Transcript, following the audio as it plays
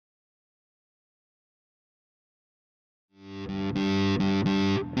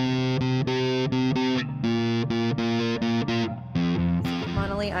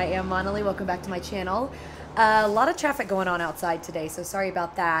am Monali. Welcome back to my channel. A lot of traffic going on outside today, so sorry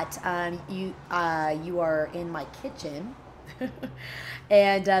about that. You are in my kitchen,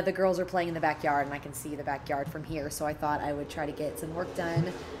 and the girls are playing in the backyard, and I can see the backyard from here, so I thought I would try to get some work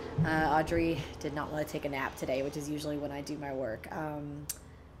done. Audrey did not want to take a nap today, which is usually when I do my work.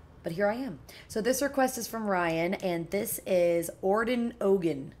 But here I am. So this request is from Ryan, and this is Orden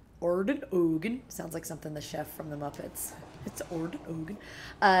Ogan. Orden Ogan. Sounds like something the chef from the Muppets. It's Orden Ogan.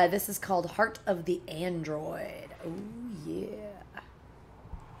 This is called Heart of the Android. Oh, yeah.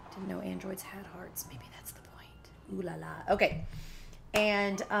 Didn't know androids had hearts. Maybe that's the point. Ooh la la. Okay.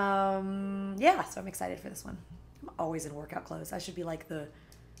 And, yeah, so I'm excited for this one. I'm always in workout clothes. I should be like the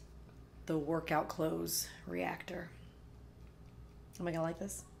workout clothes reactor. Am I going to like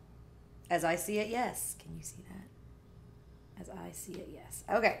this? As I see it, yes. Can you see that? As I see it, yes.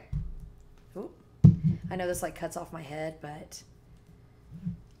 Okay. Ooh. I know this like cuts off my head, but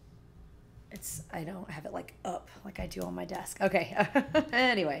I don't have it like up like I do on my desk. Okay.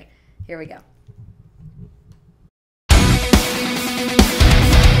 Anyway, here we go.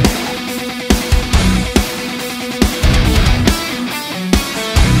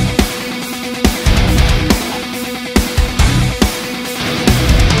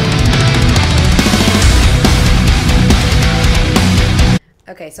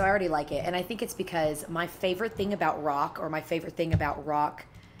 Okay, so I already like it, and I think it's because my favorite thing about rock, or my favorite thing about rock,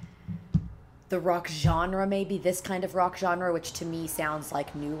 the rock genre maybe, this kind of rock genre, which to me sounds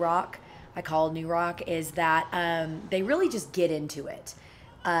like new rock, I call new rock, is that they really just get into it.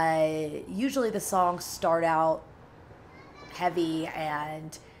 Usually the songs start out heavy,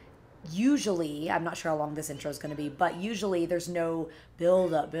 and usually, I'm not sure how long this intro is going to be, but usually there's no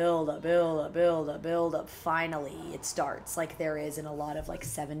build up, build up, build up, build up, build up. Finally, it starts like there is in a lot of like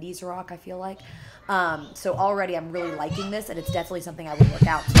 70s rock, I feel like. So already I'm really liking this, and it's definitely something I would work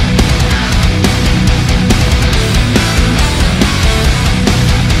out to.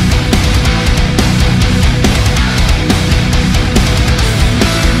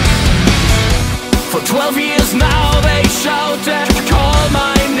 For 12 years now they shout and call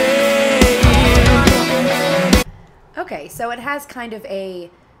my name. Okay, so it has kind of a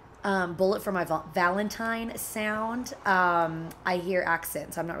Bullet for My Valentine sound. I hear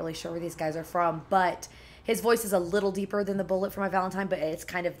accents. I'm not really sure where these guys are from, but his voice is a little deeper than the Bullet for My Valentine, but it's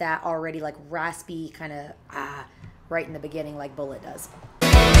kind of that already like raspy kind of right in the beginning like Bullet does.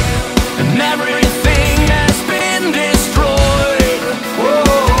 And everything has been destroyed. Whoa.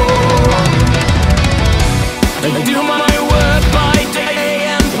 I do my work by day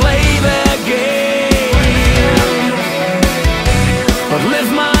and play the game, but live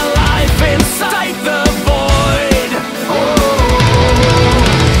my life inside the void. Oh.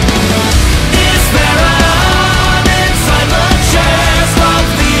 Is there a heart inside the chest of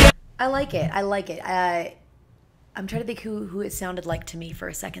the... I like it. I like it. I'm trying to think who it sounded like to me for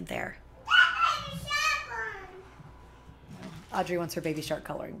a second there. Audrey wants her Baby Shark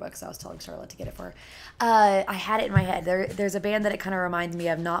coloring book, so I was telling Charlotte to get it for her. I had it in my head. There's a band that it kind of reminds me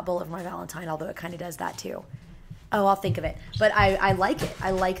of, not Bullet for My Valentine, although it kind of does that too. Oh, I'll think of it. But I like it.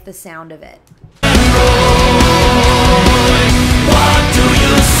 I like the sound of it. What do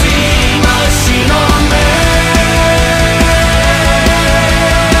you see, machine or man?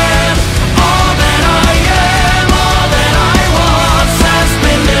 All that I am, all that I was has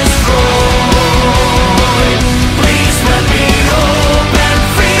been destroyed. Please let me hope and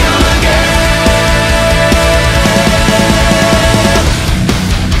feel again.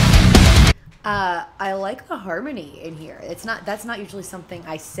 I like the harmony in here. That's not usually something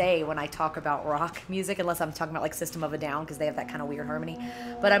I say when I talk about rock music, unless I'm talking about like System of a Down, because they have that kind of weird harmony.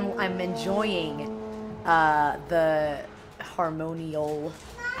 But I'm enjoying the harmonial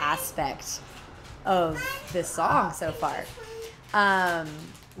aspect of this song so far,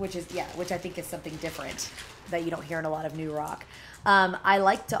 which I think is something different that you don't hear in a lot of new rock. I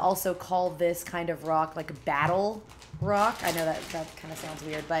like to also call this kind of rock like battle rock. I know that kind of sounds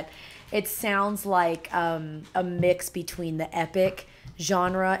weird, but it sounds like a mix between the epic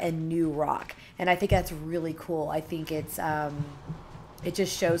genre and new rock, and I think that's really cool. I think it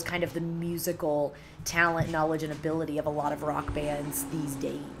just shows kind of the musical talent, knowledge, and ability of a lot of rock bands these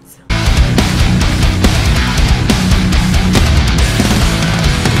days.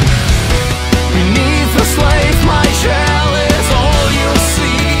 Beneath the slave, my shell is all you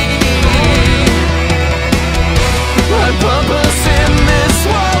see. My purpose in this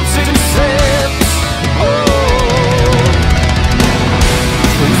world exists. Oh,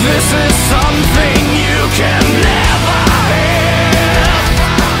 this is something you can never have.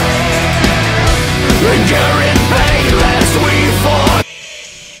 Endure in pain lest we fall.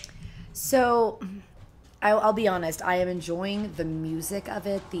 So, I'll be honest. I am enjoying the music of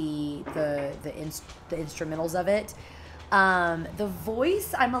it, the instrumentals of it. The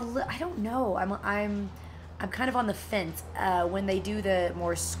voice, I don't know. I'm kind of on the fence. When they do the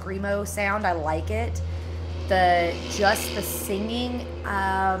more screamo sound, I like it. Just the singing,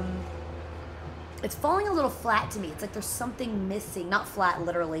 it's falling a little flat to me. It's like there's something missing. Not flat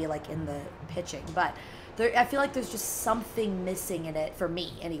literally like in the pitching, but I feel like there's just something missing in it for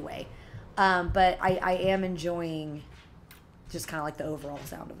me anyway. But I am enjoying just kind of like the overall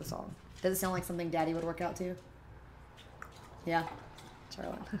sound of the song. Does it sound like something Daddy would work out to? Yeah?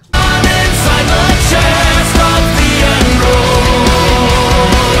 Charlotte. I'm inside the chest of the android.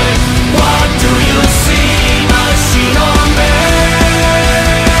 What do you see, machine or man?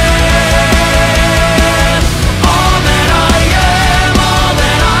 All that I am, all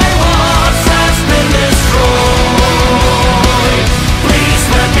that I was has been destroyed. Please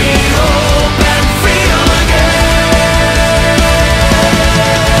let me hope and freedom again.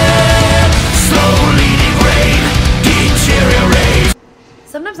 Slowly degrade, deteriorate.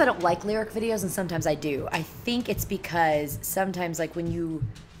 Sometimes I don't like lyric videos and sometimes I do. I think it's because sometimes like when you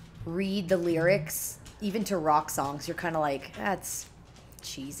read the lyrics, even to rock songs, you're kind of like, that's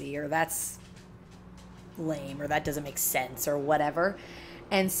cheesy or that's lame or that doesn't make sense or whatever.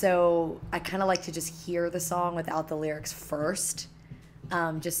 And so I kind of like to just hear the song without the lyrics first,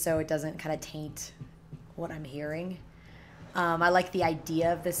 just so it doesn't kind of taint what I'm hearing. I like the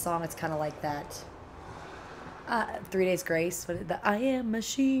idea of this song. It's kind of like that 3 Days Grace. What is the I am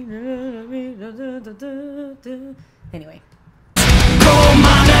machine. Anyway. Come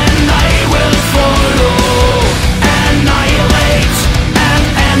on and I will follow. Annihilate and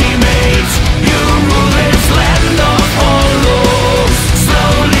animate. You rule this land of hollows.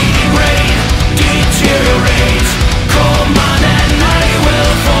 Slowly degrade, deteriorate. Come on and I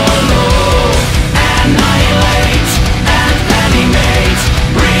will follow. Annihilate and animate.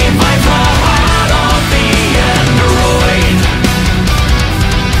 Revive the heart of the android.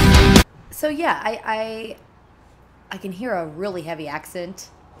 So yeah, I can hear a really heavy accent.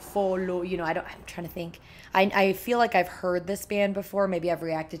 Follow, you know, I'm trying to think. I feel like I've heard this band before. Maybe I've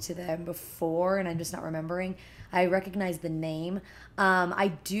reacted to them before and I'm just not remembering. I recognize the name.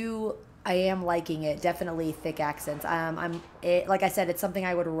 I am liking it. Definitely thick accents. Like I said, it's something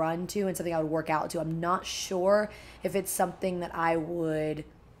I would run to and something I would work out to. I'm not sure if it's something that I would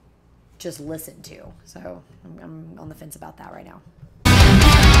just listen to. So I'm on the fence about that right now.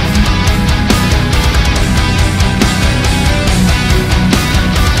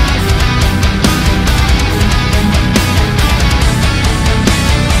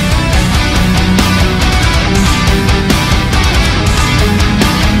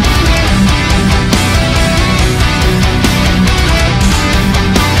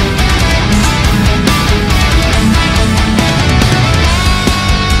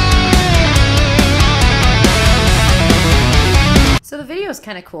 So the video is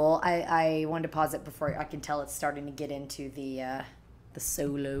kind of cool. I wanted to pause it before I can tell it's starting to get into the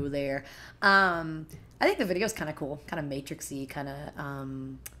solo there. I think the video is kind of cool, kind of Matrixy, kind of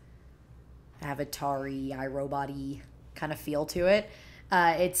Avatar-y, iRobot-y kind of feel to it.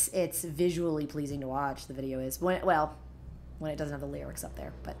 It's visually pleasing to watch. The video is when it doesn't have the lyrics up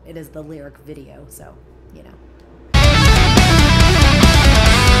there, but it is the lyric video, so you know.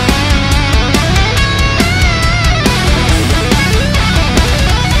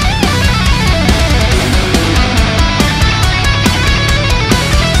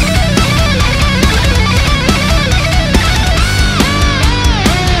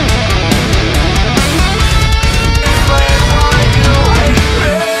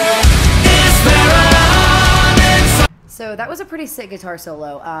 So that was a pretty sick guitar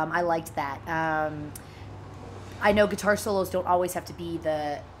solo. I liked that. I know guitar solos don't always have to be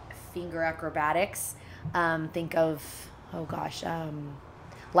the finger acrobatics. Think of, oh gosh,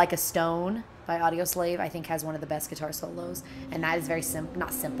 Like a Stone by Audioslave, I think has one of the best guitar solos. And that is very simple,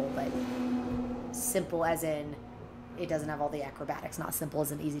 not simple, but simple as in it doesn't have all the acrobatics, not simple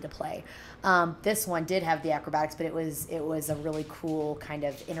as in easy to play. This one did have the acrobatics, but it was a really cool kind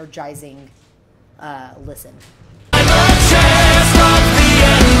of energizing listen.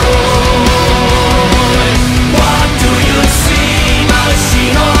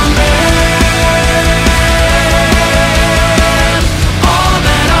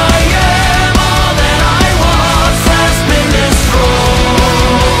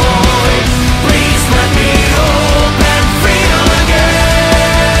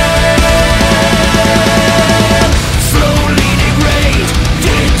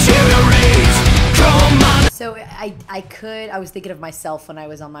 So was thinking of myself when I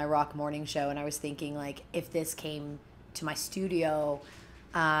was on my rock morning show, and I was thinking, like, if this came to my studio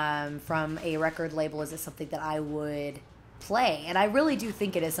from a record label, is it something that I would play? And I really do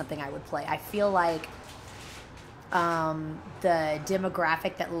think it is something I would play. I feel like the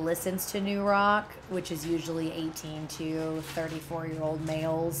demographic that listens to new rock, which is usually 18 to 34-year-old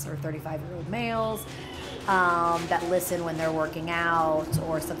males or 35-year-old males, that listen when they're working out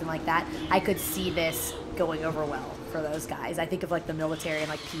or something like that, I could see this going over well for those guys. I think of like the military and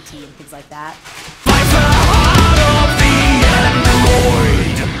like PT and things like that. Fight the heart of the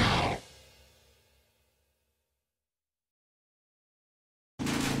android.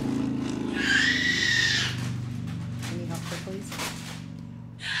 Can you help her, please?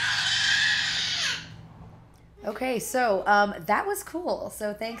 Okay, so that was cool.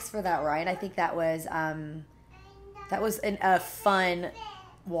 So thanks for that, Ryan. I think that was a fun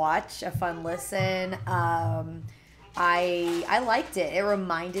watch, a fun listen. I liked it. It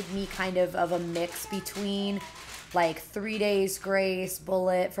reminded me kind of a mix between like 3 Days Grace,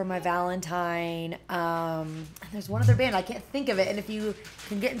 Bullet for My Valentine. And there's one other band, I can't think of it. And if you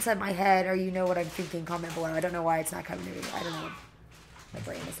can get inside my head or you know what I'm thinking, comment below. I don't know why it's not coming to me. I don't know. My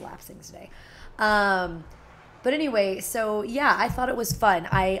brain is lapsing today. But anyway, so yeah, I thought it was fun.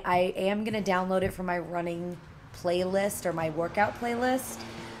 I am going to download it for my running playlist or my workout playlist.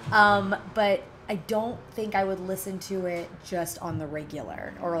 But I don't think I would listen to it just on the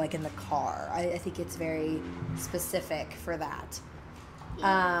regular or like in the car. I think it's very specific for that.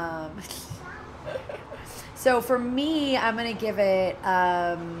 So for me, I'm going to give it,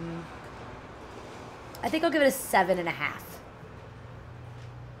 I think I'll give it a 7.5.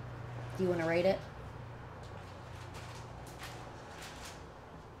 Do you want to rate it?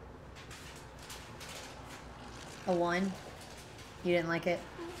 A 1? You didn't like it?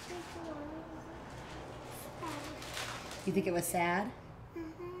 You think it was sad?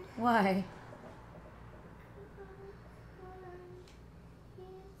 Mm-hmm. Why?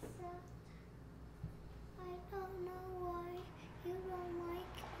 I don't know why you don't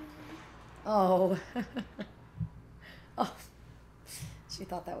like me. Oh. Oh. She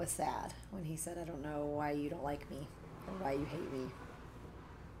thought that was sad when he said, I don't know why you don't like me or why you hate me.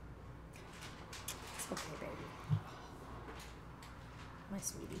 It's okay, baby. My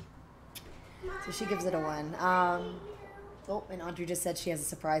sweetie. So she gives it a 1. Oh, and Audrey just said she has a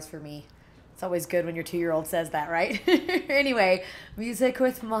surprise for me. It's always good when your 2-year-old says that, right? Anyway, music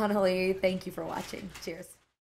with Monali. Thank you for watching. Cheers.